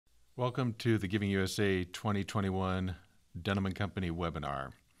Welcome to the Giving USA 2021 Dunham & Company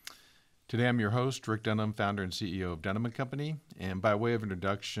webinar. Today I'm your host, Rick Dunham, founder and CEO of Dunham & Company. And by way of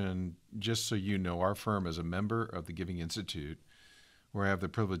introduction, just so you know, our firm is a member of the Giving Institute, where I have the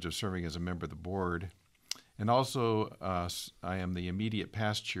privilege of serving as a member of the board. And also, I am the immediate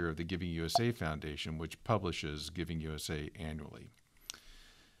past chair of the Giving USA Foundation, which publishes Giving USA annually.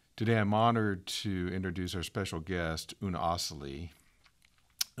 Today I'm honored to introduce our special guest, Una Osili.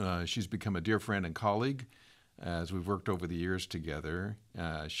 She's become a dear friend and colleague as we've worked over the years together.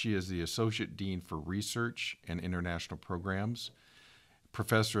 She is the Associate Dean for Research and International Programs,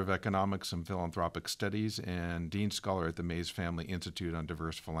 Professor of Economics and Philanthropic Studies, and Dean Scholar at the Mays Family Institute on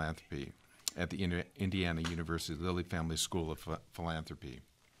Diverse Philanthropy at the Indiana University Lilly Family School of Philanthropy.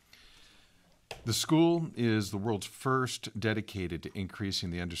 The school is the world's first dedicated to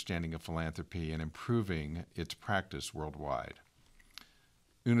increasing the understanding of philanthropy and improving its practice worldwide.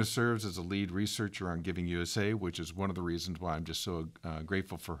 Una serves as a lead researcher on Giving USA, which is one of the reasons why I'm just so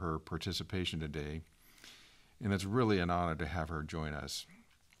grateful for her participation today. And it's really an honor to have her join us.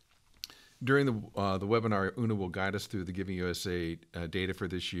 During the webinar, Una will guide us through the Giving USA data for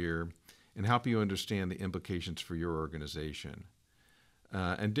this year and help you understand the implications for your organization.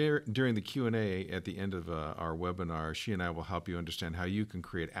 And during the Q&A at the end of our webinar, she and I will help you understand how you can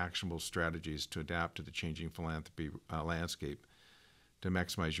create actionable strategies to adapt to the changing philanthropy landscape to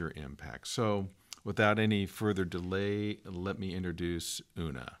maximize your impact. So without any further delay, let me introduce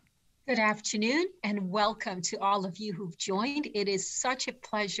Una. Good afternoon and welcome to all of you who've joined. It is such a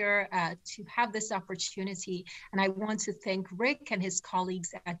pleasure to have this opportunity, and I want to thank Rick and his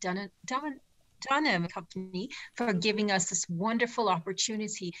colleagues at Dunham Company for giving us this wonderful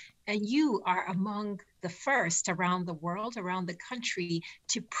opportunity. And you are among the first around the world, around the country,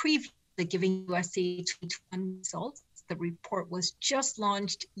 to preview the Giving USA 2021 results. The report was just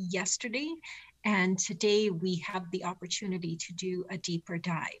launched yesterday, and today we have the opportunity to do a deeper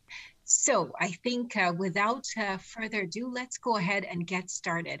dive. So I think without further ado, let's go ahead and get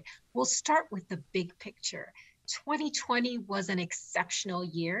started. We'll start with the big picture. 2020 was an exceptional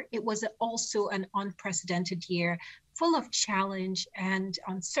year. It was also an unprecedented year, full of challenge and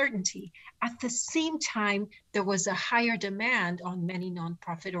uncertainty. At the same time, there was a higher demand on many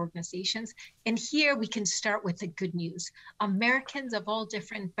nonprofit organizations. And here we can start with the good news. Americans of all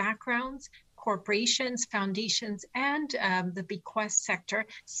different backgrounds, corporations, foundations, and the bequest sector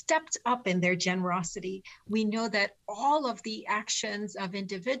stepped up in their generosity. We know that all of the actions of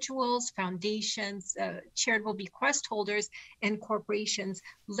individuals, foundations, charitable bequest holders, and corporations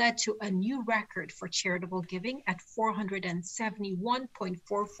led to a new record for charitable giving at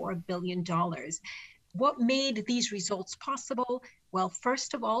 $471.44 billion. What made these results possible? Well,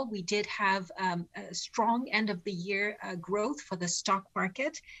 first of all, we did have a strong end of the year growth for the stock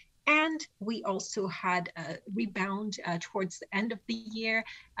market. And we also had a rebound towards the end of the year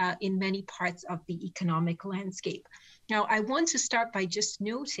in many parts of the economic landscape. Now, I want to start by just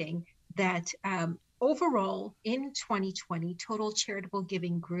noting that overall in 2020, total charitable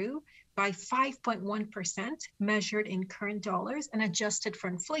giving grew by 5.1% measured in current dollars, and adjusted for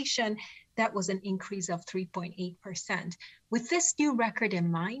inflation, that was an increase of 3.8%. With this new record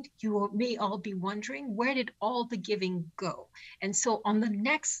in mind, you may all be wondering, where did all the giving go? And so on the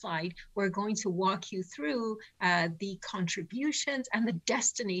next slide, we're going to walk you through the contributions and the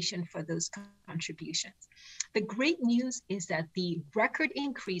destination for those contributions. The great news is that the record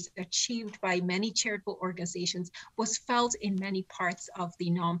increase achieved by many charitable organizations was felt in many parts of the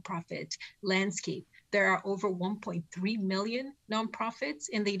nonprofit landscape. There are over 1.3 million nonprofits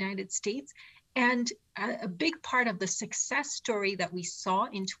in the United States. And a big part of the success story that we saw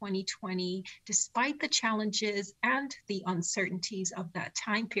in 2020, despite the challenges and the uncertainties of that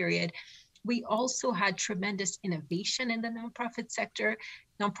time period, we also had tremendous innovation in the nonprofit sector.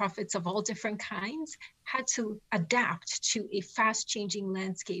 Nonprofits of all different kinds had to adapt to a fast-changing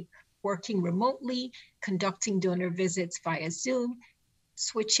landscape, working remotely, conducting donor visits via Zoom,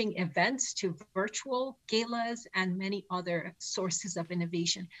 switching events to virtual galas, and many other sources of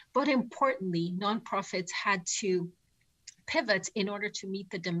innovation. But importantly, nonprofits had to pivot in order to meet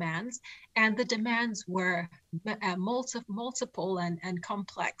the demands, and the demands were multiple and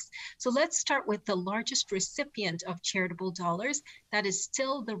complex. So let's start with the largest recipient of charitable dollars. That is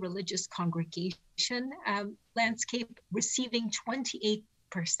still the religious congregation landscape, receiving 28%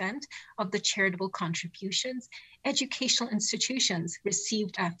 of the charitable contributions. Educational institutions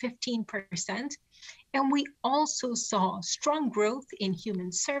received 15%. And we also saw strong growth in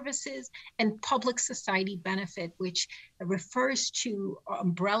human services and public society benefit, which refers to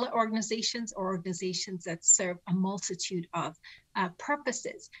umbrella organizations or organizations that serve a multitude of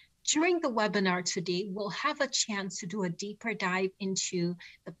purposes. During the webinar today, we'll have a chance to do a deeper dive into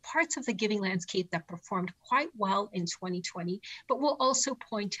the parts of the giving landscape that performed quite well in 2020, but we'll also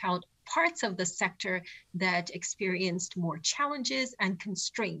point out parts of the sector that experienced more challenges and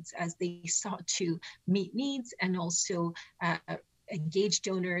constraints as they sought to meet needs and also engage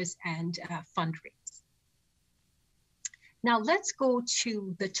donors and fundraise. Now let's go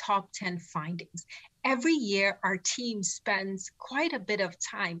to the top 10 findings. Every year, our team spends quite a bit of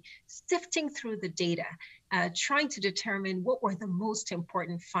time sifting through the data, trying to determine what were the most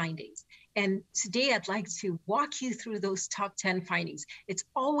important findings. And today I'd like to walk you through those top 10 findings. It's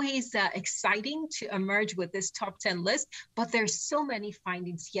always exciting to emerge with this top 10 list, but there's so many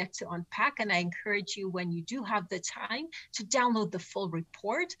findings yet to unpack. And I encourage you, when you do have the time, to download the full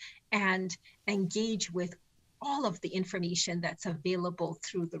report and engage with all of the information that's available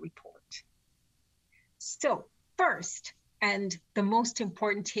through the report. So first, and the most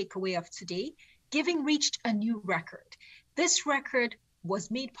important takeaway of today, giving reached a new record. This record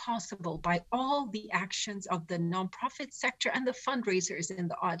was made possible by all the actions of the nonprofit sector and the fundraisers in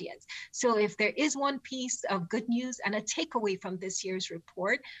the audience. So if there is one piece of good news and a takeaway from this year's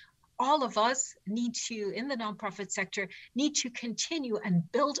report, all of us need to, in the nonprofit sector, need to continue and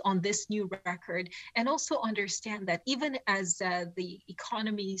build on this new record, and also understand that even as the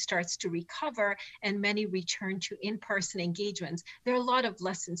economy starts to recover and many return to in-person engagements, there are a lot of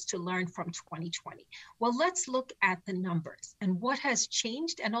lessons to learn from 2020. Well, let's look at the numbers and what has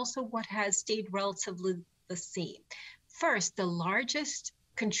changed and also what has stayed relatively the same. First, the largest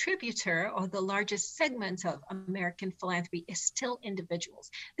contributor or the largest segment of American philanthropy is still individuals.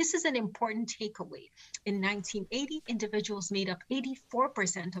 This is an important takeaway. In 1980, individuals made up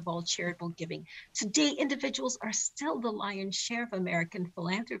 84% of all charitable giving. Today, individuals are still the lion's share of American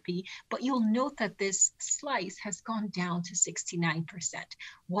philanthropy, but you'll note that this slice has gone down to 69%.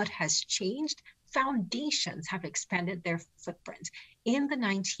 What has changed? Foundations have expanded their footprint. In the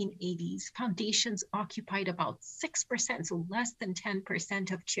 1980s, foundations occupied about 6%, so less than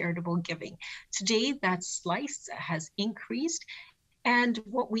 10% of charitable giving. Today, that slice has increased. And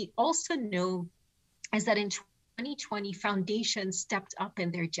what we also know is that in 2020, foundations stepped up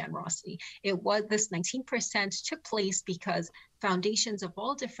in their generosity. It was this 19% took place because foundations of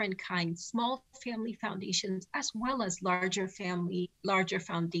all different kinds, small family foundations, as well as larger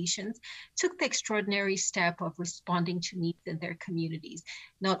foundations, took the extraordinary step of responding to needs in their communities.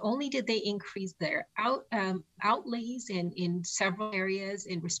 Not only did they increase their outlays in several areas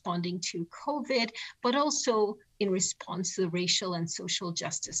in responding to COVID, but also in response to the racial and social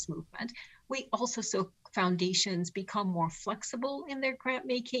justice movement. We also saw foundations become more flexible in their grant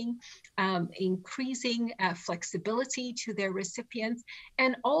making, increasing flexibility to their recipients,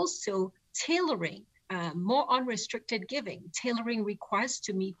 and also tailoring more unrestricted giving, tailoring requests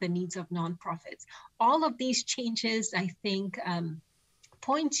to meet the needs of nonprofits. All of these changes, I think,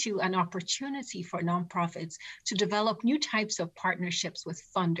 point to an opportunity for nonprofits to develop new types of partnerships with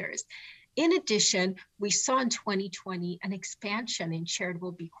funders. In addition, we saw in 2020 an expansion in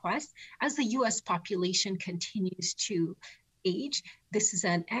charitable bequests as the US population continues to age. This is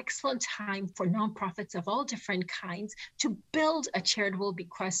an excellent time for nonprofits of all different kinds to build a charitable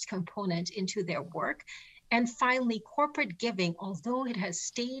bequest component into their work. And finally, corporate giving, although it has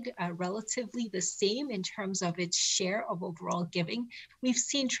stayed relatively the same in terms of its share of overall giving, we've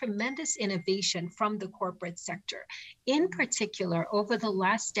seen tremendous innovation from the corporate sector. In particular, over the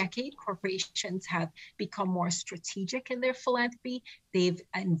last decade, corporations have become more strategic in their philanthropy. They've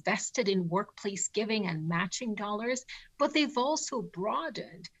invested in workplace giving and matching dollars, but they've also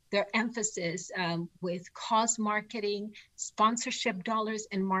broadened their emphasis with cause marketing, sponsorship dollars,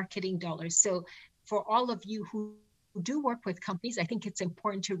 and marketing dollars. So for all of you who do work with companies, I think it's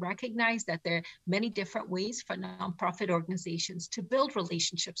important to recognize that there are many different ways for nonprofit organizations to build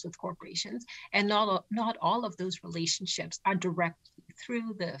relationships with corporations, and not all of those relationships are directly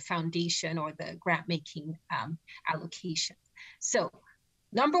through the foundation or the grant-making allocation. So,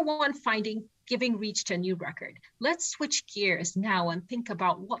 number one finding, giving reached a new record. Let's switch gears now and think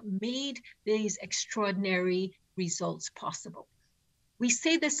about what made these extraordinary results possible. We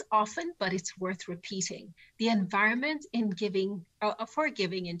say this often, but it's worth repeating. The environment in giving, for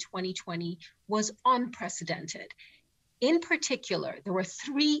giving in 2020 was unprecedented. In particular, there were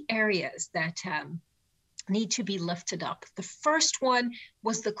three areas that need to be lifted up. The first one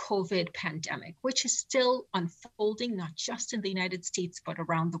was the COVID pandemic, which is still unfolding, not just in the United States, but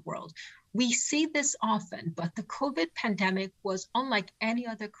around the world. We see this often, but the COVID pandemic was unlike any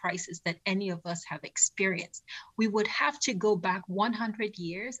other crisis that any of us have experienced. We would have to go back 100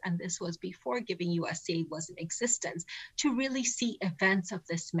 years, and this was before Giving USA was in existence, to really see events of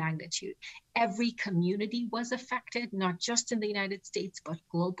this magnitude. Every community was affected, not just in the United States, but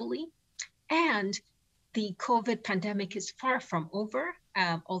globally. And the COVID pandemic is far from over.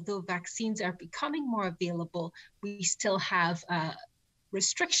 Although vaccines are becoming more available, we still have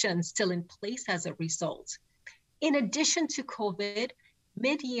restrictions still in place as a result. In addition to COVID,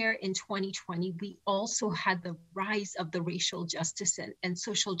 mid-year in 2020, we also had the rise of the racial justice and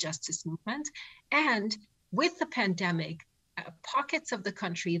social justice movement. And with the pandemic, pockets of the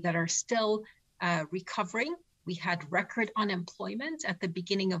country that are still recovering. We had record unemployment at the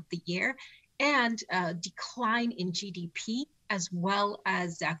beginning of the year, and a decline in GDP, as well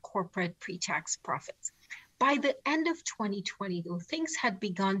as corporate pre-tax profits. By the end of 2020, though, things had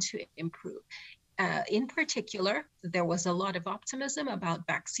begun to improve. In particular, there was a lot of optimism about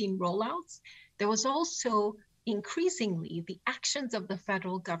vaccine rollouts. There was also increasingly the actions of the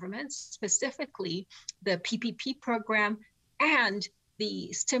federal government, specifically the PPP program and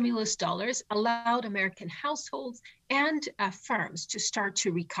the stimulus dollars, allowed American households and firms to start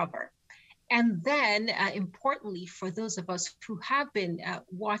to recover. And then, importantly, for those of us who have been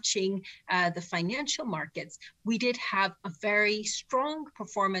watching the financial markets, we did have a very strong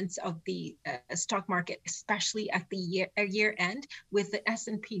performance of the stock market, especially at the year end, with the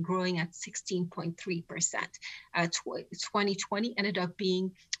S&P growing at 16.3%. 2020 ended up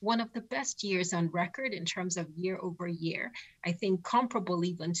being one of the best years on record in terms of year over year, I think comparable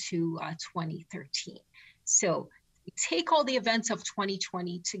even to 2013. So we take all the events of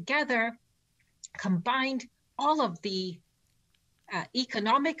 2020 together, combined all of the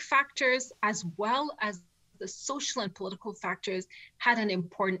economic factors as well as the social and political factors had an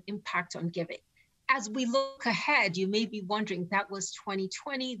important impact on giving. As we look ahead, you may be wondering, that was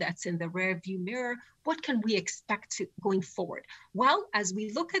 2020, that's in the rearview mirror. What can we expect going forward? Well, as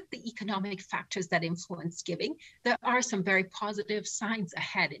we look at the economic factors that influence giving, there are some very positive signs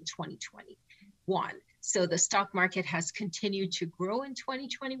ahead in 2021. So the stock market has continued to grow in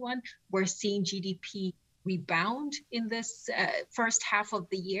 2021. We're seeing GDP rebound in this first half of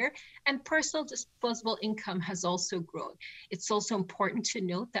the year, and personal disposable income has also grown. It's also important to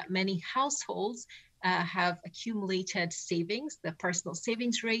note that many households have accumulated savings. The personal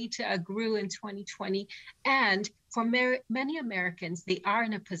savings rate grew in 2020, and for many Americans, they are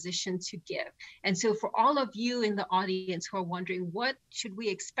in a position to give. And so for all of you in the audience who are wondering, what should we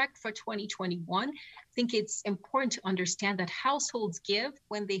expect for 2021? I think it's important to understand that households give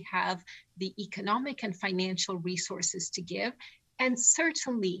when they have the economic and financial resources to give. And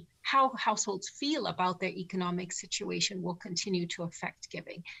certainly how households feel about their economic situation will continue to affect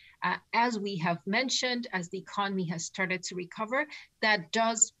giving. As we have mentioned, as the economy has started to recover, that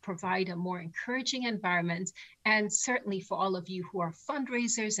does provide a more encouraging environment. And certainly for all of you who are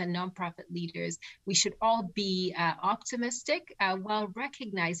fundraisers and nonprofit leaders, we should all be optimistic while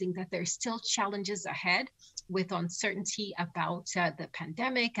recognizing that there's still challenges ahead with uncertainty about the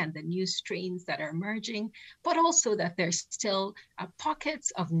pandemic and the new strains that are emerging, but also that there's still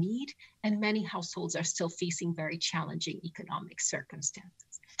pockets of need, and many households are still facing very challenging economic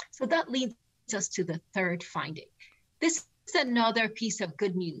circumstances. So that leads us to the third finding. This is another piece of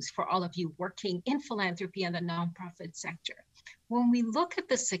good news for all of you working in philanthropy and the nonprofit sector. When we look at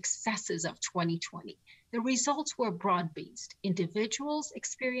the successes of 2020, the results were broad-based. Individuals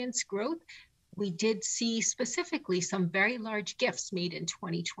experienced growth. We did see specifically some very large gifts made in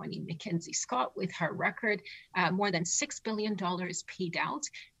 2020. Mackenzie Scott, with her record, more than $6 billion paid out.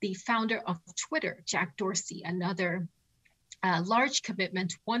 The founder of Twitter, Jack Dorsey, another large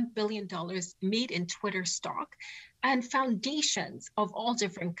commitment, $1 billion made in Twitter stock, and foundations of all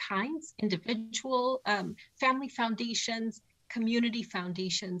different kinds, individual, family foundations, community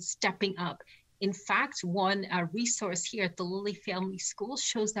foundations stepping up. In fact, one resource here at the Lilly Family School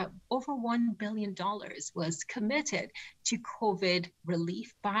shows that over $1 billion was committed to COVID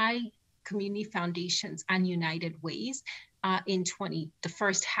relief by community foundations and United Ways in the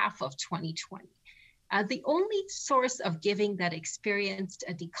first half of 2020. The only source of giving that experienced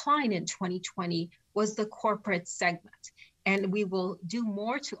a decline in 2020 was the corporate segment. And we will do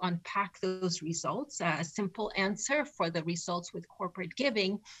more to unpack those results. A simple answer for the results with corporate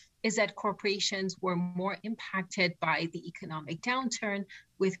giving is that corporations were more impacted by the economic downturn,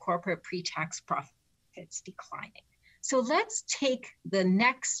 with corporate pre-tax profits declining. So let's take the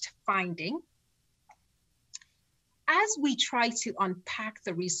next finding as we try to unpack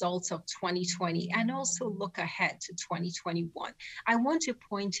the results of 2020 and also look ahead to 2021, I want to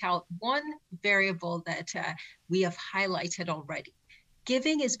point out one variable that we have highlighted already.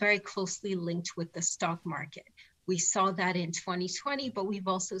 Giving is very closely linked with the stock market. We saw that in 2020, but we've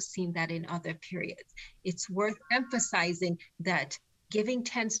also seen that in other periods. It's worth emphasizing that giving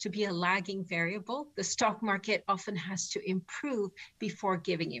tends to be a lagging variable. The stock market often has to improve before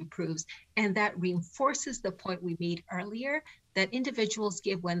giving improves. And that reinforces the point we made earlier, that individuals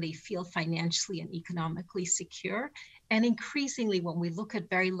give when they feel financially and economically secure. And increasingly, when we look at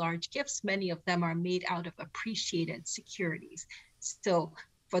very large gifts, many of them are made out of appreciated securities. So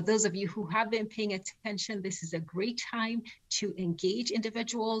for those of you who have been paying attention, this is a great time to engage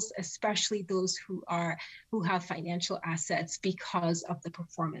individuals, especially those who have financial assets because of the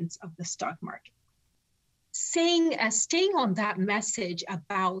performance of the stock market. Staying on that message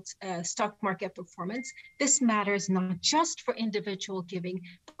about stock market performance, this matters not just for individual giving,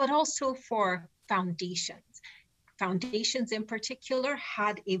 but also for foundations. Foundations in particular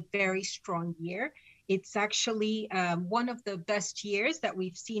had a very strong year. It's actually one of the best years that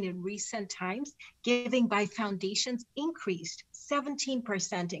we've seen in recent times. Giving by foundations increased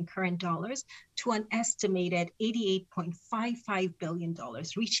 17% in current dollars to an estimated $88.55 billion,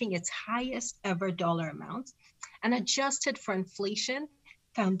 reaching its highest ever dollar amount. And adjusted for inflation,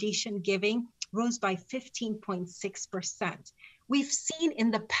 foundation giving rose by 15.6%. We've seen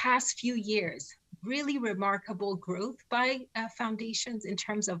in the past few years really remarkable growth by foundations in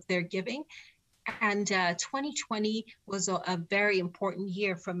terms of their giving. And 2020 was a very important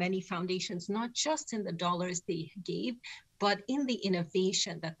year for many foundations, not just in the dollars they gave, but in the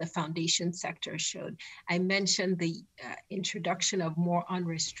innovation that the foundation sector showed. I mentioned the introduction of more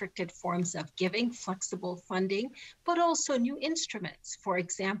unrestricted forms of giving, flexible funding, but also new instruments. For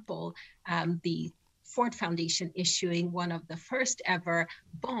example, the Ford Foundation issuing one of the first ever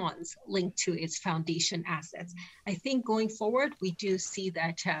bonds linked to its foundation assets. I think going forward, we do see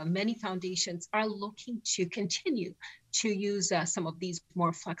that many foundations are looking to continue to use some of these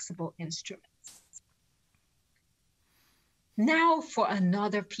more flexible instruments. Now for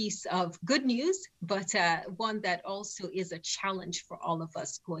another piece of good news, but one that also is a challenge for all of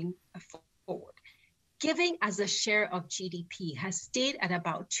us going forward. Giving as a share of GDP has stayed at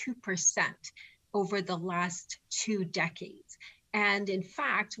about 2% over the last 2 decades. And in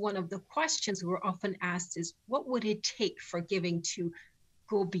fact, one of the questions we're often asked is, what would it take for giving to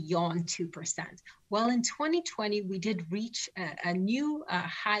go beyond 2%? Well, in 2020, we did reach a new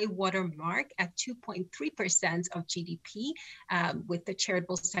high water mark at 2.3% of GDP, with the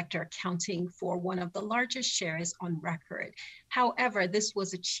charitable sector accounting for one of the largest shares on record. However, this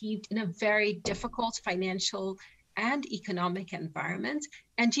was achieved in a very difficult financial and economic environment,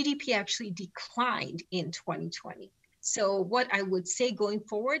 and GDP actually declined in 2020. So what I would say going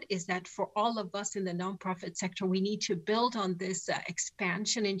forward is that for all of us in the nonprofit sector, we need to build on this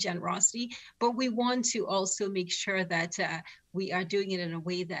expansion in generosity, but we want to also make sure that we are doing it in a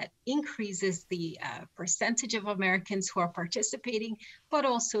way that increases the percentage of Americans who are participating, but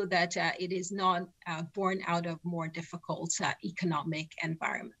also that it is not born out of more difficult economic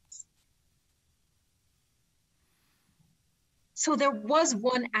environments. So there was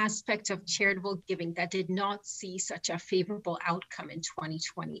one aspect of charitable giving that did not see such a favorable outcome in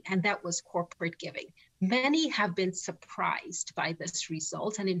 2020, and that was corporate giving. Many have been surprised by this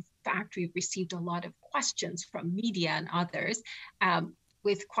result, and in fact, we've received a lot of questions from media and others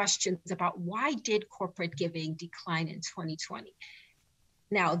with questions about why did corporate giving decline in 2020?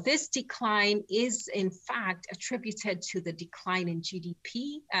 Now, this decline is in fact attributed to the decline in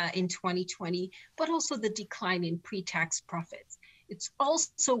GDP in 2020, but also the decline in pre-tax profits. It's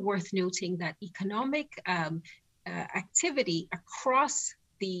also worth noting that economic activity across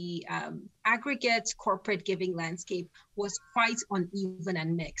the aggregate corporate giving landscape was quite uneven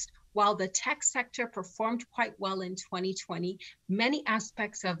and mixed. While the tech sector performed quite well in 2020, many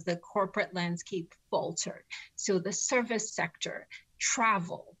aspects of the corporate landscape faltered. So the service sector,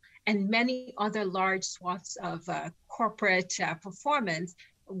 travel, and many other large swaths of corporate performance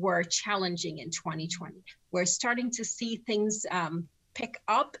were challenging in 2020. We're starting to see things pick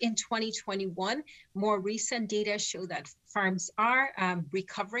up in 2021. More recent data show that firms are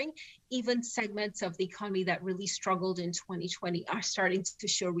recovering. Even segments of the economy that really struggled in 2020 are starting to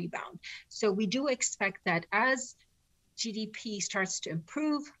show rebound. So we do expect that as GDP starts to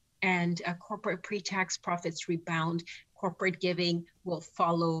improve and corporate pre-tax profits rebound, corporate giving will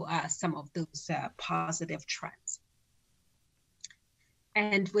follow some of those positive trends.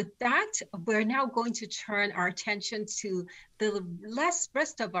 And with that, we're now going to turn our attention to the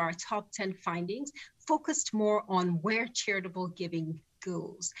rest of our top 10 findings, focused more on where charitable giving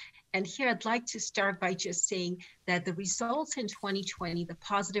goes. And here I'd like to start by just saying that the results in 2020, the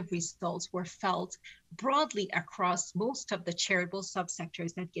positive results, were felt broadly across most of the charitable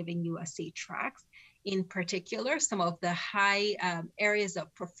subsectors that Giving USA tracks. In particular, some of the high areas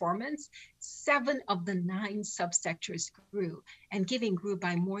of performance, 7 of the 9 subsectors grew, and giving grew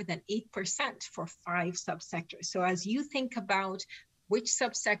by more than 8% for 5 subsectors. So as you think about which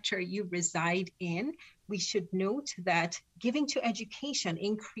subsector you reside in, we should note that giving to education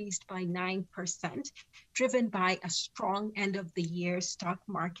increased by 9%, driven by a strong end of the year stock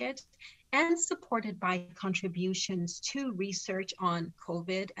market and supported by contributions to research on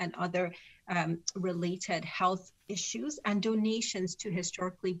COVID and other related health issues and donations to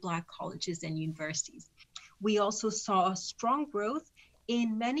historically Black colleges and universities. We also saw strong growth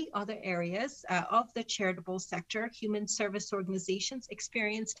in many other areas of the charitable sector. Human service organizations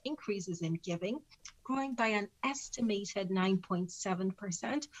experienced increases in giving, growing by an estimated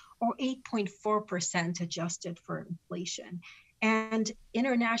 9.7% or 8.4% adjusted for inflation. And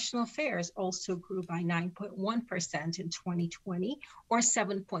international affairs also grew by 9.1% in 2020 or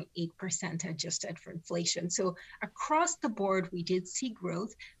 7.8% adjusted for inflation. So across the board, we did see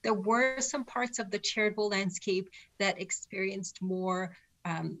growth. There were some parts of the charitable landscape that experienced more,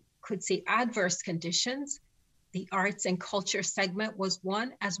 could say, adverse conditions. The arts and culture segment was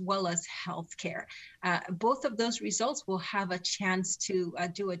one, as well as healthcare. Both of those results will have a chance to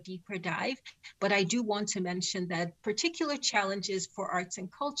do a deeper dive, but I do want to mention that particular challenges for arts and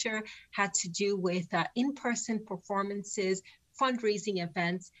culture had to do with in-person performances, fundraising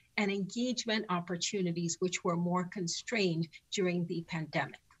events, and engagement opportunities, which were more constrained during the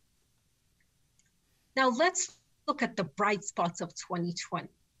pandemic. Now let's look at the bright spots of 2020.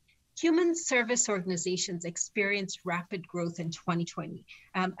 Human service organizations experienced rapid growth in 2020.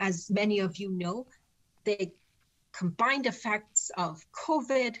 As many of you know, the combined effects of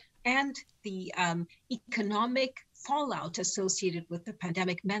COVID and the economic fallout associated with the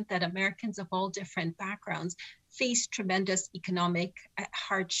pandemic meant that Americans of all different backgrounds faced tremendous economic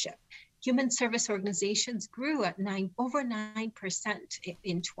hardship. Human service organizations grew at over 9%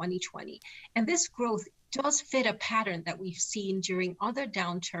 in 2020. And this growth does fit a pattern that we've seen during other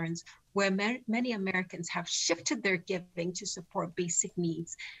downturns where many Americans have shifted their giving to support basic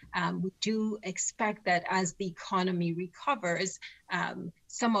needs. We do expect that as the economy recovers,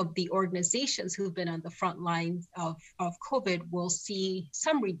 some of the organizations who've been on the front lines of COVID will see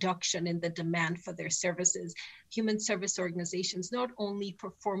some reduction in the demand for their services. Human service organizations not only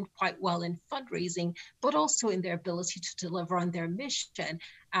performed quite well in fundraising, but also in their ability to deliver on their mission.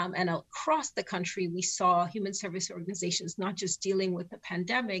 And across the country, we saw human service organizations not just dealing with the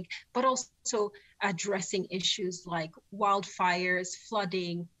pandemic, but also addressing issues like wildfires,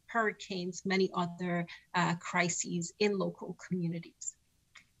 flooding, hurricanes, many other crises in local communities.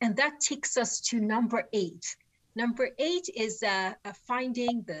 And that takes us to number 8. Number 8 is a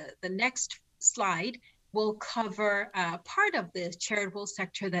finding. The next slide will cover part of the charitable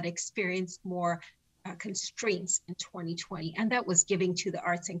sector that experienced more constraints in 2020, and that was giving to the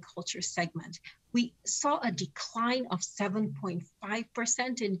arts and culture segment. We saw a decline of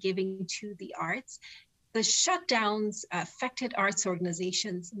 7.5% in giving to the arts. The shutdowns affected arts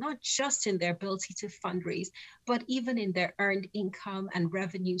organizations, not just in their ability to fundraise, but even in their earned income and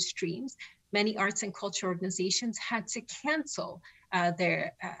revenue streams. Many arts and culture organizations had to cancel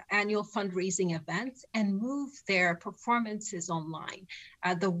their annual fundraising events and move their performances online.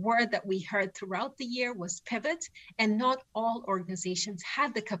 The word that we heard throughout the year was pivot, and not all organizations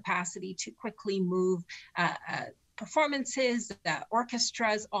had the capacity to quickly move performances,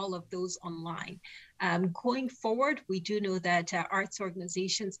 orchestras, all of those online. Going forward, we do know that arts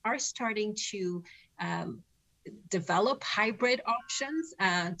organizations are starting to develop hybrid options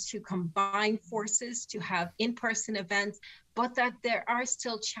to combine forces to have in-person events, but that there are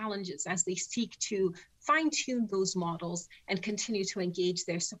still challenges as they seek to fine-tune those models and continue to engage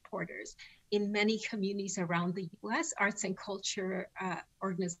their supporters. In many communities around the US, arts and culture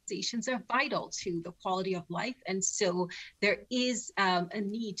organizations are vital to the quality of life. And so there is a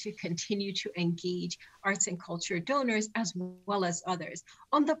need to continue to engage arts and culture donors as well as others.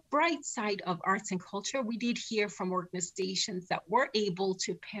 On the bright side of arts and culture, we did hear from organizations that were able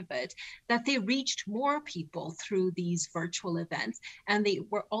to pivot, that they reached more people through these virtual events, and they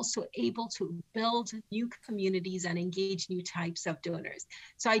were also able to build new communities and engage new types of donors.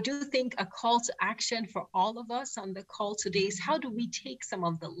 So I do think a call to action for all of us on the call today is, how do we take some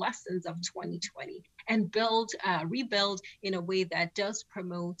of the lessons of 2020 and rebuild in a way that does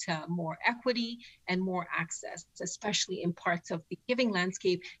promote more equity and more access, especially in parts of the giving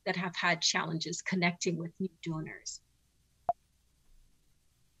landscape that have had challenges connecting with new donors.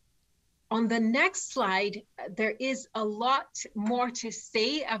 On the next slide, there is a lot more to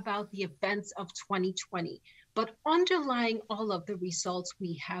say about the events of 2020, but underlying all of the results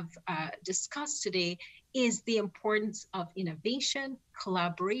we have discussed today is the importance of innovation,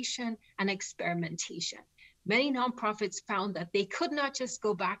 collaboration, and experimentation. Many nonprofits found that they could not just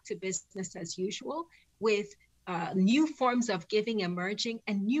go back to business as usual with new forms of giving emerging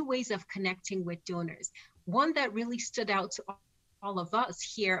and new ways of connecting with donors. One that really stood out to all of us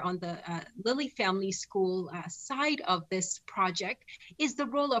here on the Lilly Family School side of this project is the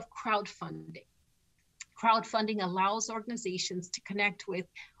role of crowdfunding. Crowdfunding allows organizations to connect with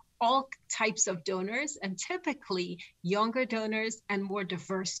all types of donors, and typically younger donors and more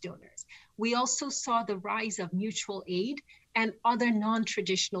diverse donors. We also saw the rise of mutual aid and other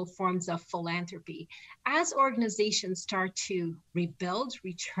non-traditional forms of philanthropy. As organizations start to rebuild,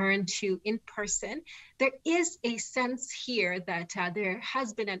 return to in-person, there is a sense here that there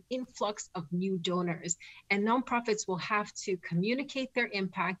has been an influx of new donors, and nonprofits will have to communicate their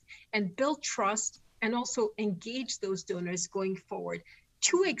impact and build trust and also engage those donors going forward.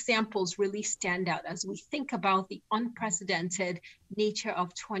 Two examples really stand out as we think about the unprecedented nature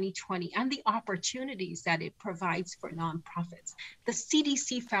of 2020 and the opportunities that it provides for nonprofits. The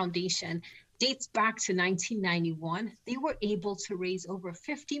CDC Foundation dates back to 1991. They were able to raise over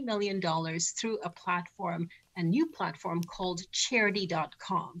 $50 million through a new platform called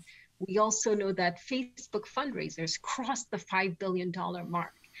charity.com. We also know that Facebook fundraisers crossed the $5 billion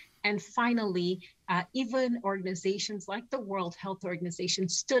mark. And finally, even organizations like the World Health Organization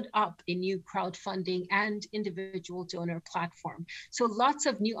stood up a new crowdfunding and individual donor platform. So lots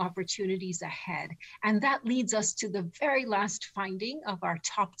of new opportunities ahead. And that leads us to the very last finding of our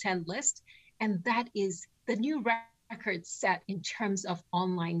top 10 list, and that is the new record set in terms of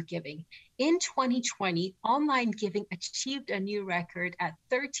online giving. In 2020, online giving achieved a new record at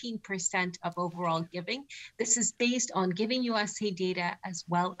 13% of overall giving. This is based on Giving USA data as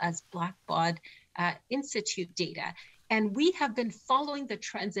well as Blackbaud Institute data. And we have been following the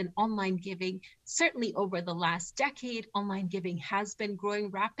trends in online giving. Certainly over the last decade, online giving has been growing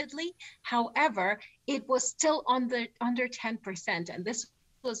rapidly. However, it was still under 10%. And this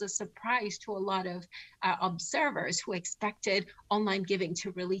was a surprise to a lot of observers who expected online giving to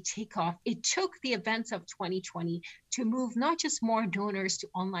really take off. It took the events of 2020 to move not just more donors to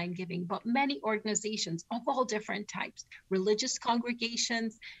online giving, but many organizations of all different types, religious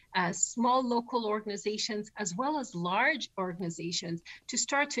congregations, small local organizations, as well as large organizations, to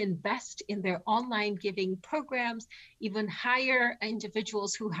start to invest in their online giving programs, even hire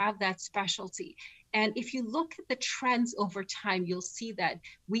individuals who have that specialty. And if you look at the trends over time, you'll see that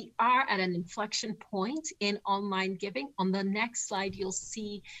we are at an inflection point in online giving. On the next slide, you'll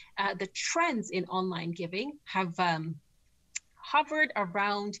see the trends in online giving have hovered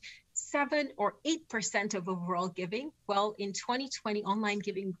around 7 or 8% of overall giving. Well, in 2020, online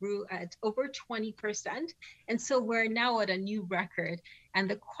giving grew at over 20%. And so we're now at a new record. And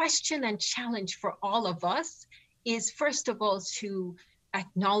the question and challenge for all of us is, first of all, to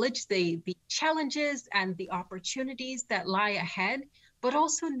acknowledge the challenges and the opportunities that lie ahead, but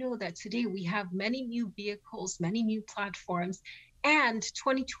also know that today we have many new vehicles, many new platforms, and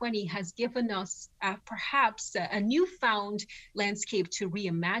 2020 has given us perhaps a newfound landscape to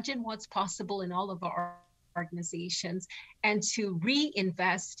reimagine what's possible in all of our organizations and to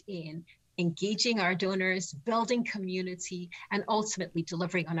reinvest in engaging our donors, building community, and ultimately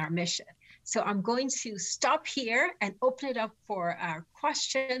delivering on our mission. So I'm going to stop here and open it up for our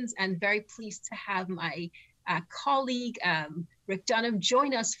questions, and very pleased to have my colleague, Rick Dunham,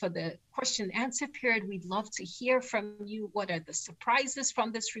 join us for the question and answer period. We'd love to hear from you. What are the surprises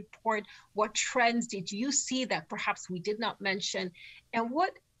from this report? What trends did you see that perhaps we did not mention? And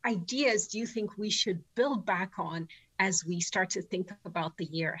what ideas do you think we should build back on as we start to think about the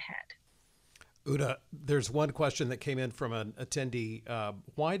year ahead? Una, there's one question that came in from an attendee.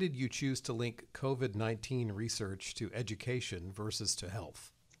 Why did you choose to link COVID-19 research to education versus to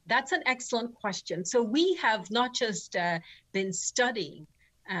health? That's an excellent question. So we have not just been studying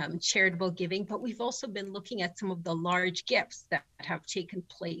charitable giving, but we've also been looking at some of the large gifts that have taken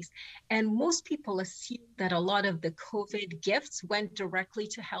place. And most people assume that a lot of the COVID gifts went directly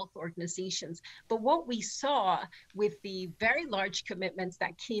to health organizations. But what we saw with the very large commitments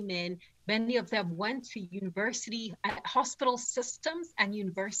that came in, Many of them went to hospital systems and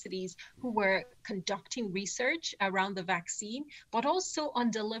universities who were conducting research around the vaccine, but also on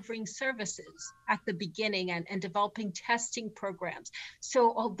delivering services at the beginning and developing testing programs.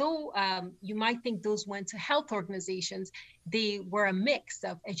 So although you might think those went to health organizations, they were a mix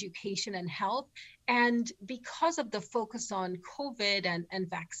of education and health. And because of the focus on COVID and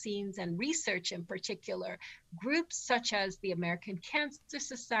vaccines and research in particular, groups such as the American Cancer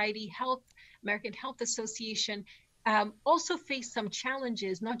Society, American Health Association, also face some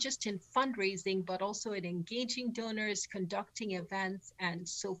challenges, not just in fundraising, but also in engaging donors, conducting events, and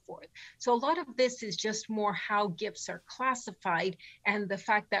so forth. So a lot of this is just more how gifts are classified, and the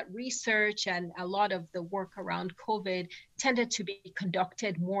fact that research and a lot of the work around COVID tended to be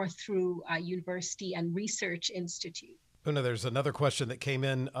conducted more through university and research institutes. Una, there's another question that came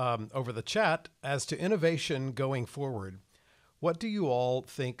in over the chat. As to innovation going forward, what do you all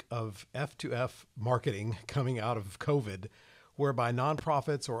think of F2F marketing coming out of COVID, whereby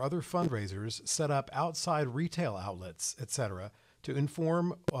nonprofits or other fundraisers set up outside retail outlets, et cetera, to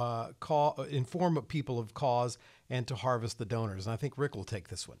inform people of cause and to harvest the donors? And I think Rick will take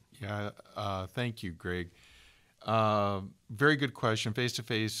this one. Yeah, thank you, Greg. Very good question.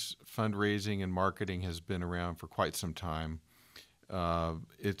 Face-to-face fundraising and marketing has been around for quite some time.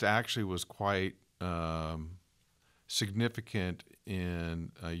 It actually was quite significant in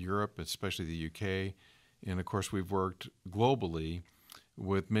Europe, especially the UK. And of course, we've worked globally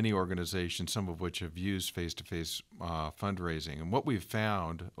with many organizations, some of which have used face-to-face fundraising. And what we've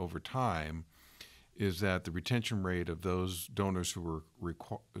found over time is that the retention rate of those donors who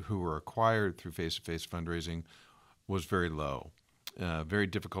were acquired through face-to-face fundraising was very low, very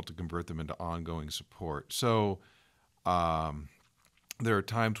difficult to convert them into ongoing support. So there are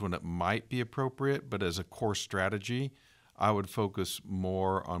times when it might be appropriate, but as a core strategy, I would focus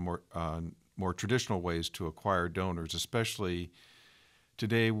more on more traditional ways to acquire donors, especially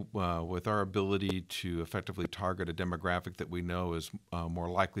today with our ability to effectively target a demographic that we know is more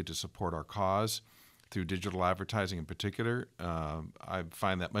likely to support our cause through digital advertising in particular. I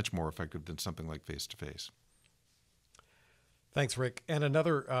find that much more effective than something like face-to-face. Thanks, Rick. And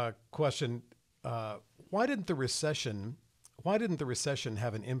another question, why didn't the recession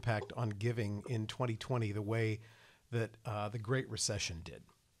have an impact on giving in 2020 the way that the Great Recession did?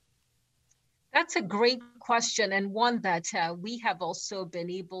 That's a great question, and one that we have also been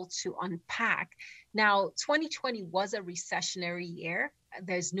able to unpack. Now, 2020 was a recessionary year.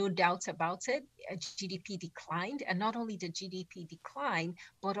 There's no doubt about it. GDP declined, and not only did GDP decline,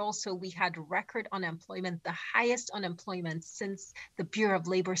 but also we had record unemployment, the highest unemployment since the Bureau of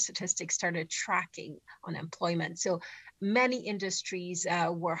Labor Statistics started tracking unemployment. So many industries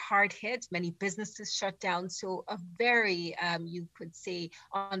were hard hit, many businesses shut down. So a very, you could say,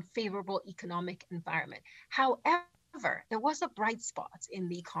 unfavorable economic environment. However, there was a bright spot in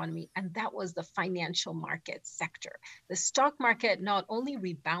the economy, and that was the financial market sector. The stock market not only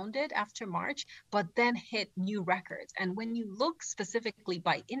rebounded after March, but then hit new records. And when you look specifically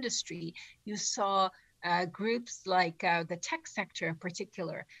by industry, you saw groups like the tech sector in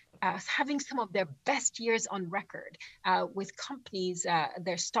particular having some of their best years on record, with companies,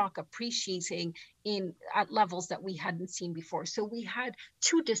 their stock appreciating at levels that we hadn't seen before. So we had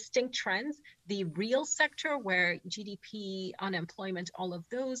two distinct trends: the real sector, where GDP, unemployment, all of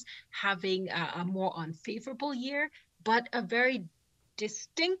those having a more unfavorable year, but a very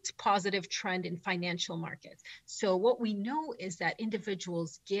distinct positive trend in financial markets. So what we know is that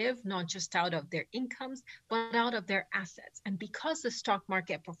individuals give not just out of their incomes, but out of their assets. And because the stock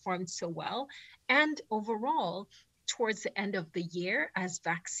market performed so well, and overall, towards the end of the year, as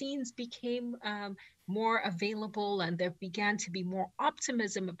vaccines became more available and there began to be more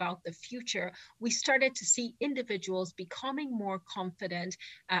optimism about the future, we started to see individuals becoming more confident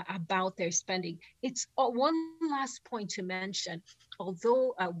about their spending. It's one last point to mention.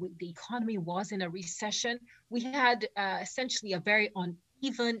 Although the economy was in a recession, we had essentially a very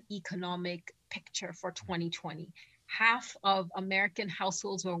uneven economic picture for 2020. Half of American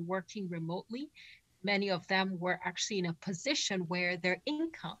households were working remotely. Many of them were actually in a position where their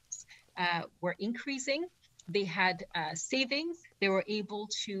incomes were increasing. They had savings. They were able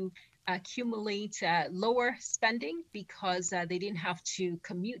to accumulate lower spending because they didn't have to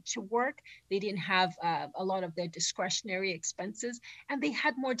commute to work. They didn't have a lot of their discretionary expenses, and they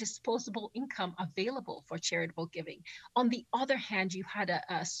had more disposable income available for charitable giving. On the other hand, you had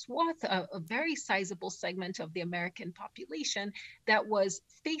a swath, a very sizable segment of the American population that was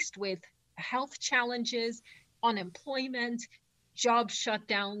faced with health challenges, unemployment, job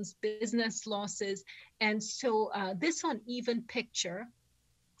shutdowns, business losses. And so this uneven picture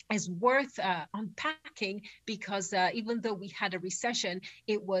is worth unpacking, because even though we had a recession,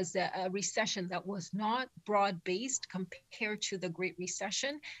 it was a recession that was not broad-based compared to the Great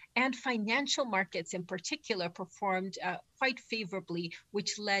Recession. And financial markets in particular performed quite favorably,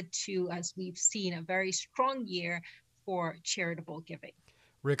 which led to, as we've seen, a very strong year for charitable giving.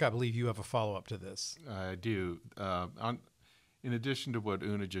 Rick, I believe you have a follow-up to this. I do. In addition to what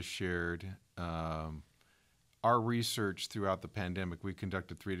Una just shared, our research throughout the pandemic, we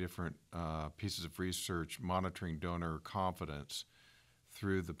conducted 3 different pieces of research monitoring donor confidence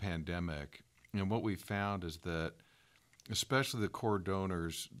through the pandemic. And what we found is that, especially the core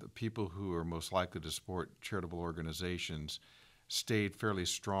donors, the people who are most likely to support charitable organizations, stayed fairly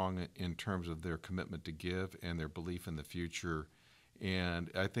strong in terms of their commitment to give and their belief in the future. And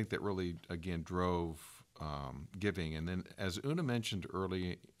I think that really, again, drove giving. And then, as Una mentioned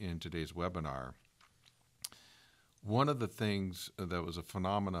early in today's webinar, one of the things that was a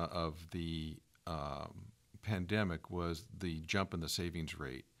phenomena of the pandemic was the jump in the savings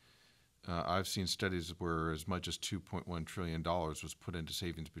rate. I've seen studies where as much as $2.1 trillion was put into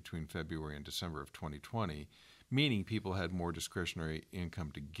savings between February and December of 2020, meaning people had more discretionary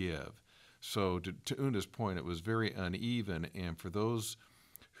income to give. So to Una's point, it was very uneven, and for those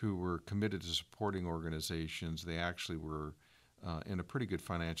who were committed to supporting organizations, they actually were in a pretty good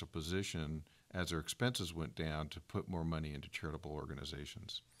financial position as their expenses went down to put more money into charitable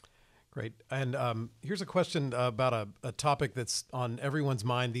organizations. Great. And here's a question about a topic that's on everyone's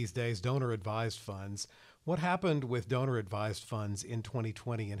mind these days, donor-advised funds. What happened with donor-advised funds in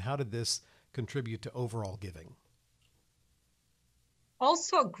 2020, and how did this contribute to overall giving?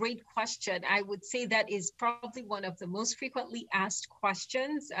 Also a great question. I would say that is probably one of the most frequently asked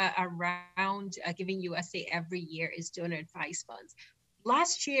questions around Giving USA every year is donor-advised funds.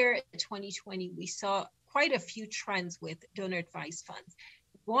 Last year, 2020, we saw quite a few trends with donor-advised funds.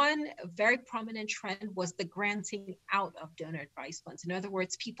 One very prominent trend was the granting out of donor-advised funds. In other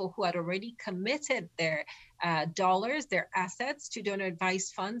words, people who had already committed their dollars, their assets to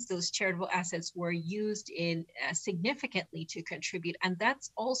donor-advised funds, those charitable assets were used in significantly to contribute. And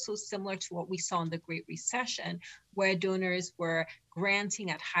that's also similar to what we saw in the Great Recession, where donors were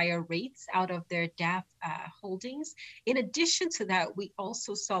granting at higher rates out of their DAF holdings. In addition to that, we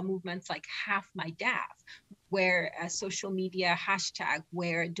also saw movements like Half My DAF, where a social media hashtag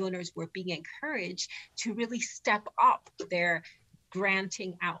where donors were being encouraged to really step up their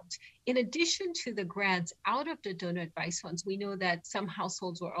granting out. In addition to the grants out of the donor advice funds, we know that some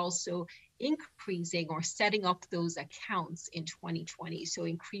households were also increasing or setting up those accounts in 2020, so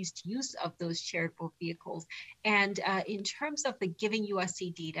increased use of those charitable vehicles. And in terms of the Giving USA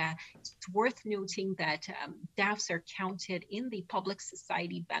data, it's worth noting that DAFs are counted in the public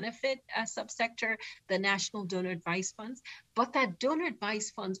society benefit subsector, the National Donor Advice Funds, but that donor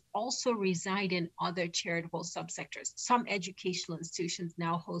advice funds also reside in other charitable subsectors. Some educational institutions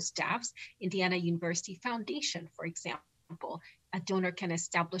now host DAFs. Indiana University Foundation, for example, a donor can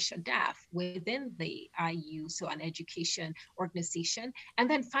establish a DAF within the IU, so an education organization. And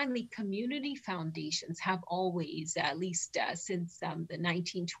then finally, community foundations have always, at least since the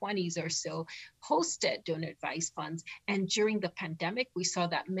 1920s or so, hosted donor advice funds. And during the pandemic, we saw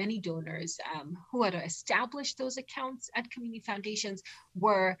that many donors who had established those accounts at community foundations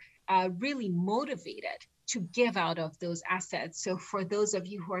were really motivated to give out of those assets. So for those of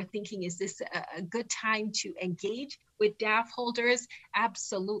you who are thinking, is this a good time to engage with DAF holders?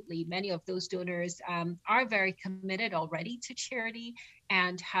 Absolutely. Many of those donors are very committed already to charity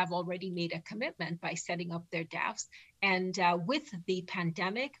and have already made a commitment by setting up their DAFs. And with the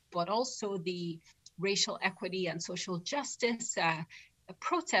pandemic, but also the racial equity and social justice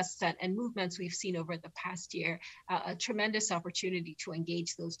protests and movements we've seen over the past year, a tremendous opportunity to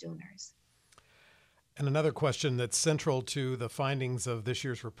engage those donors. And another question that's central to the findings of this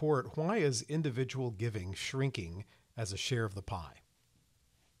year's report, why is individual giving shrinking as a share of the pie?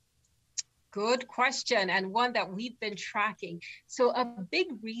 Good question, and one that we've been tracking. So a big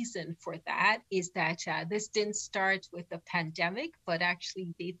reason for that is that this didn't start with the pandemic, but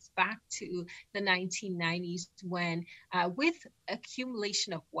actually dates back to the 1990s when with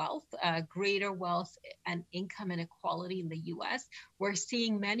accumulation of wealth, greater wealth and income inequality in the US, we're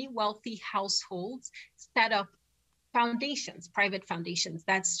seeing many wealthy households set up foundations, private foundations.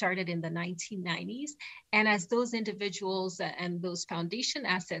 That started in the 1990s. And as those individuals and those foundation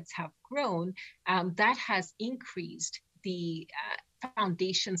assets have grown, that has increased the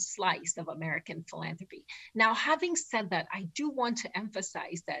foundation slice of American philanthropy. Now, having said that, I do want to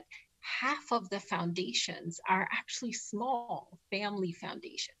emphasize that half of the foundations are actually small family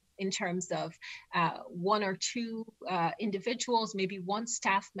foundations. in terms of one or two individuals, maybe one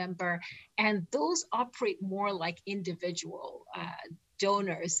staff member, and those operate more like individual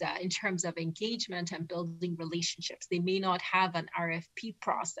donors in terms of engagement and building relationships. They may not have an RFP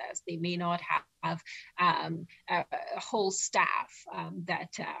process. They may not have a whole staff that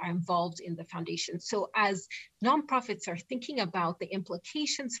are involved in the foundation. So as nonprofits are thinking about the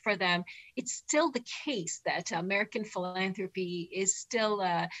implications for them, it's still the case that American philanthropy is still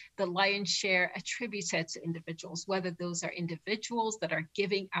the lion's share attributed to individuals, whether those are individuals that are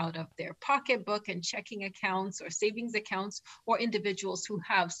giving out of their pocketbook and checking accounts or savings accounts, or individuals who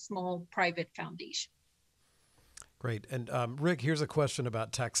have small private foundations. Great. And Rick, here's a question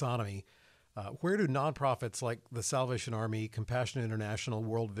about taxonomy. Where do nonprofits like the Salvation Army, Compassion International,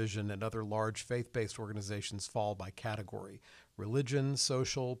 World Vision, and other large faith-based organizations fall by category? Religion,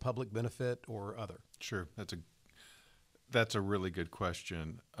 social, public benefit, or other? Sure. That's a really good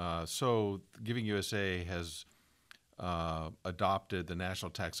question. So Giving USA has adopted the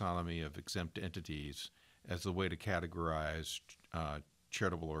national taxonomy of exempt entities as the way to categorize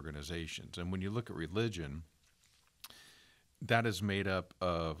charitable organizations. And when you look at religion, that is made up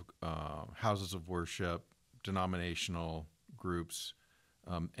of houses of worship, denominational groups,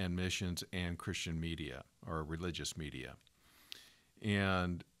 and missions, and Christian media or religious media.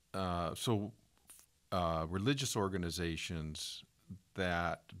 And so religious organizations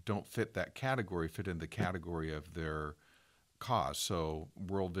that don't fit that category fit in the category of their cause. So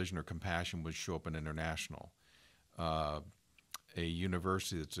World Vision or Compassion would show up in international. A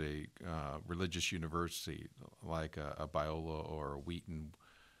university that's a religious university like a Biola or a Wheaton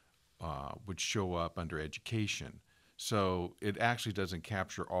would show up under education. So it actually doesn't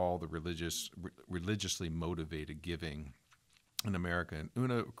capture all the religiously motivated giving in America. And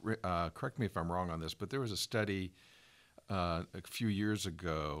Una, correct me if I'm wrong on this, but there was a study a few years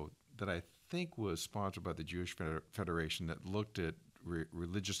ago that I think was sponsored by the Jewish Federation that looked at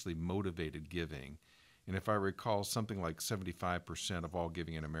religiously motivated giving. And if I recall, something like 75% of all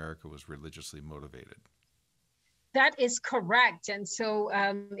giving in America was religiously motivated. That is correct. And so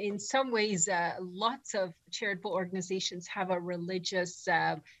in some ways, lots of charitable organizations have a religious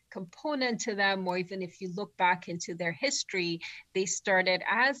component to them, or even if you look back into their history, they started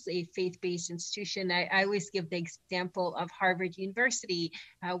as a faith-based institution. I always give the example of Harvard University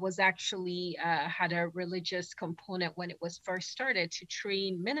was actually had a religious component when it was first started to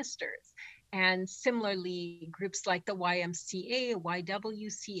train ministers. And similarly, groups like the YMCA,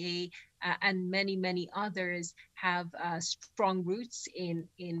 YWCA, and many, many others have strong roots in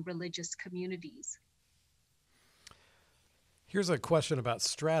religious communities. Here's a question about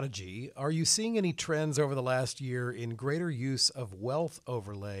strategy. Are you seeing any trends over the last year in greater use of wealth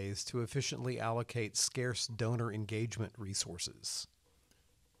overlays to efficiently allocate scarce donor engagement resources?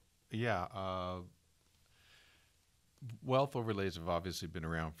 Yeah. Wealth overlays have obviously been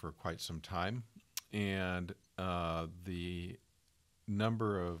around for quite some time, and the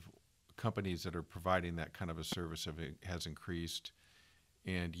number of companies that are providing that kind of a service has increased.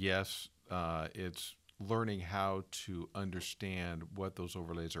 And yes, it's learning how to understand what those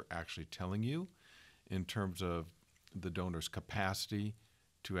overlays are actually telling you in terms of the donor's capacity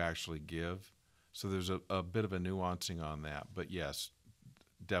to actually give. So there's a bit of a nuancing on that. But yes,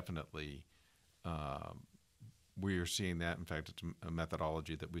 definitely we are seeing that. In fact, it's a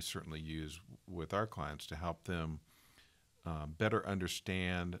methodology that we certainly use with our clients to help them better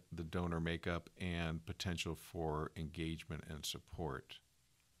understand the donor makeup and potential for engagement and support.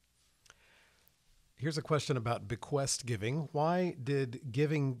 Here's a question about bequest giving. Why did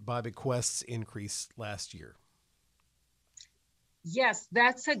giving by bequests increase last year? Yes,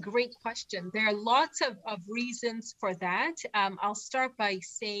 that's a great question. There are lots of reasons for that. I'll start by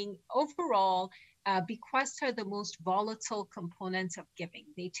saying overall, bequests are the most volatile components of giving.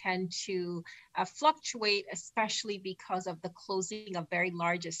 They tend to fluctuate, especially because of the closing of very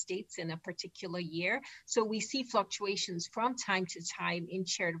large estates in a particular year. So we see fluctuations from time to time in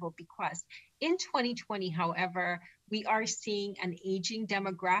charitable bequests. In 2020, however, we are seeing an aging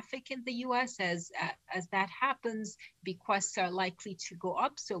demographic in the US. As that happens, bequests are likely to go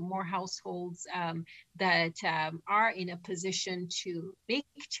up. So more households that are in a position to make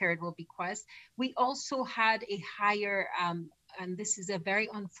charitable bequests. We also had a higher, and this is a very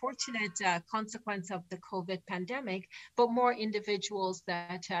unfortunate consequence of the COVID pandemic, but more individuals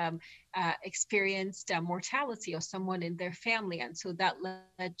that experienced mortality of someone in their family. And so that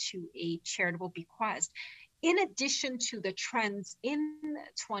led to a charitable bequest. In addition to the trends in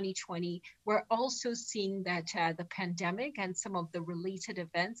 2020, we're also seeing that the pandemic and some of the related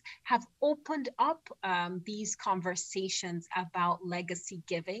events have opened up these conversations about legacy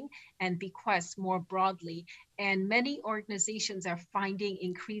giving and bequests more broadly. And many organizations are finding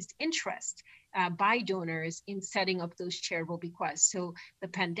increased interest by donors in setting up those charitable bequests. So the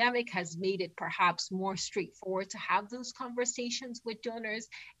pandemic has made it perhaps more straightforward to have those conversations with donors,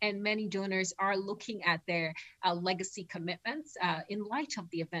 and many donors are looking at their legacy commitments in light of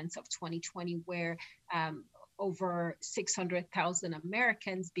the events of 2020, where over 600,000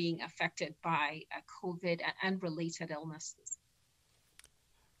 Americans being affected by COVID and related illnesses.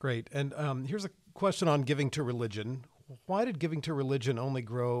 Great. And here's a question on giving to religion. Why did giving to religion only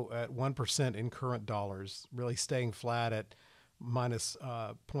grow at 1% in current dollars, really staying flat at minus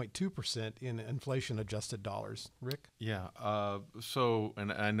 0.2% in inflation-adjusted dollars? Rick? Yeah.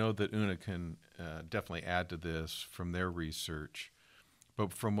 And I know that Una can definitely add to this from their research,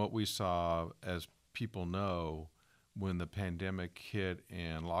 but from what we saw, as people know, when the pandemic hit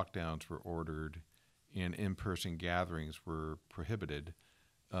and lockdowns were ordered and in-person gatherings were prohibited,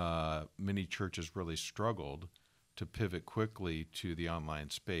 many churches really struggled to pivot quickly to the online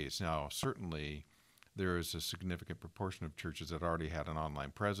space. Now, certainly, there is a significant proportion of churches that already had an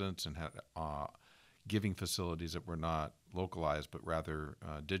online presence and had giving facilities that were not localized but rather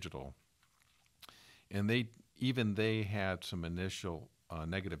digital. And they had some initial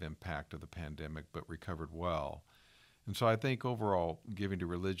negative impact of the pandemic, but recovered well. And so I think overall, giving to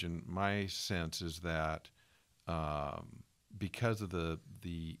religion, my sense is that because of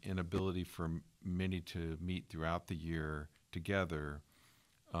the inability for many to meet throughout the year together,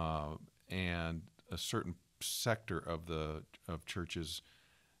 and a certain sector of churches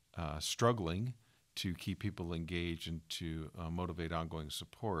struggling to keep people engaged and to motivate ongoing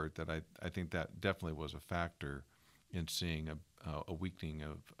support, that I think that definitely was a factor in seeing a weakening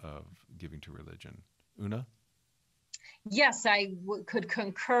of giving to religion. Una? Yes, I could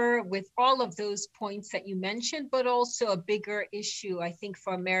concur with all of those points that you mentioned, but also a bigger issue, I think,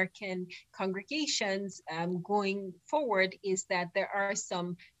 for American congregations going forward is that there are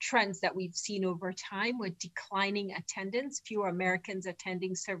some trends that we've seen over time with declining attendance, fewer Americans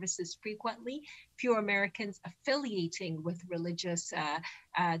attending services frequently, fewer Americans affiliating with religious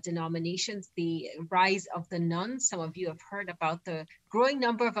denominations, the rise of the nuns. Some of you have heard about the growing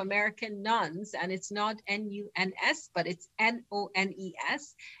number of American nuns, and it's not N-U-N-S, but it's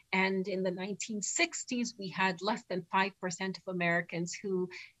N-O-N-E-S. And in the 1960s, we had less than 5% of Americans who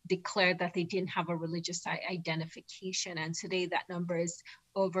declared that they didn't have a religious identification. And today that number is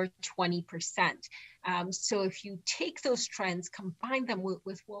over 20%. So if you take those trends, combine them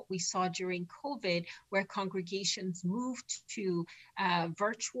with what we saw during COVID, where congregations moved to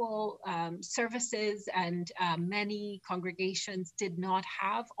virtual services, and many congregations did not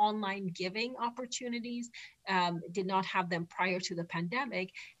have online giving opportunities, did not have them prior to the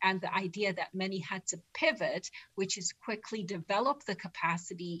pandemic, and the idea that many had to pivot, which is quickly develop the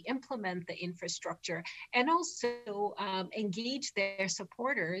capacity, implement the infrastructure, and also engage their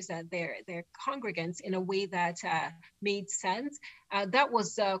supporters, their congregants in a way that made sense. That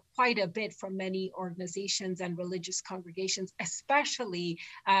was quite a bit for many organizations and religious congregations, especially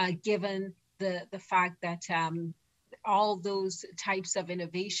given the fact that all those types of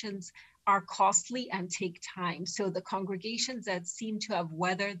innovations are costly and take time. So the congregations that seem to have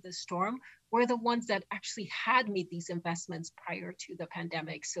weathered the storm were the ones that actually had made these investments prior to the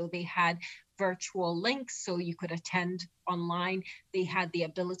pandemic. So they had virtual links, so you could attend online. They had the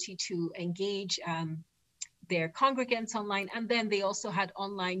ability to engage their congregants online, and then they also had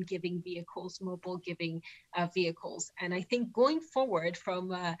online giving vehicles, mobile giving vehicles. And I think going forward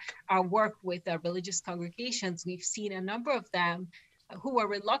from our work with religious congregations, we've seen a number of them who are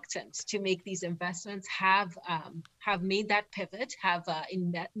reluctant to make these investments have made that pivot, have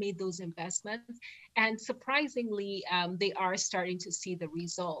made those investments, and surprisingly, they are starting to see the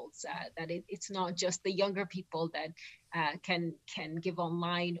results. That it's not just the younger people that can give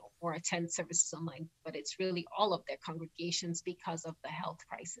online or attend services online, but it's really all of their congregations because of the health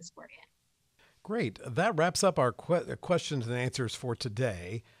crisis we're in. Great. That wraps up our questions and answers for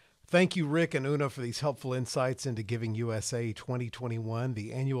today. Thank you, Rick and Una, for these helpful insights into Giving USA 2021,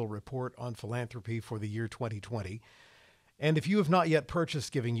 the annual report on philanthropy for the year 2020. And if you have not yet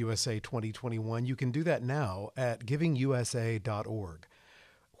purchased Giving USA 2021, you can do that now at givingusa.org.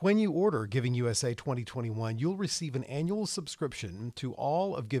 When you order Giving USA 2021, you'll receive an annual subscription to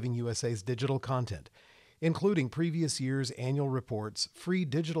all of Giving USA's digital content, including previous year's annual reports, free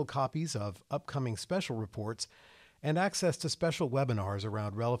digital copies of upcoming special reports, and access to special webinars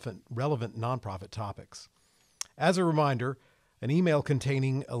around relevant nonprofit topics. As a reminder, an email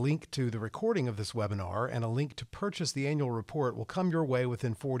containing a link to the recording of this webinar and a link to purchase the annual report will come your way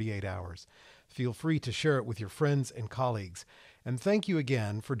within 48 hours. Feel free to share it with your friends and colleagues. And thank you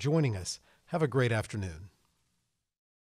again for joining us. Have a great afternoon.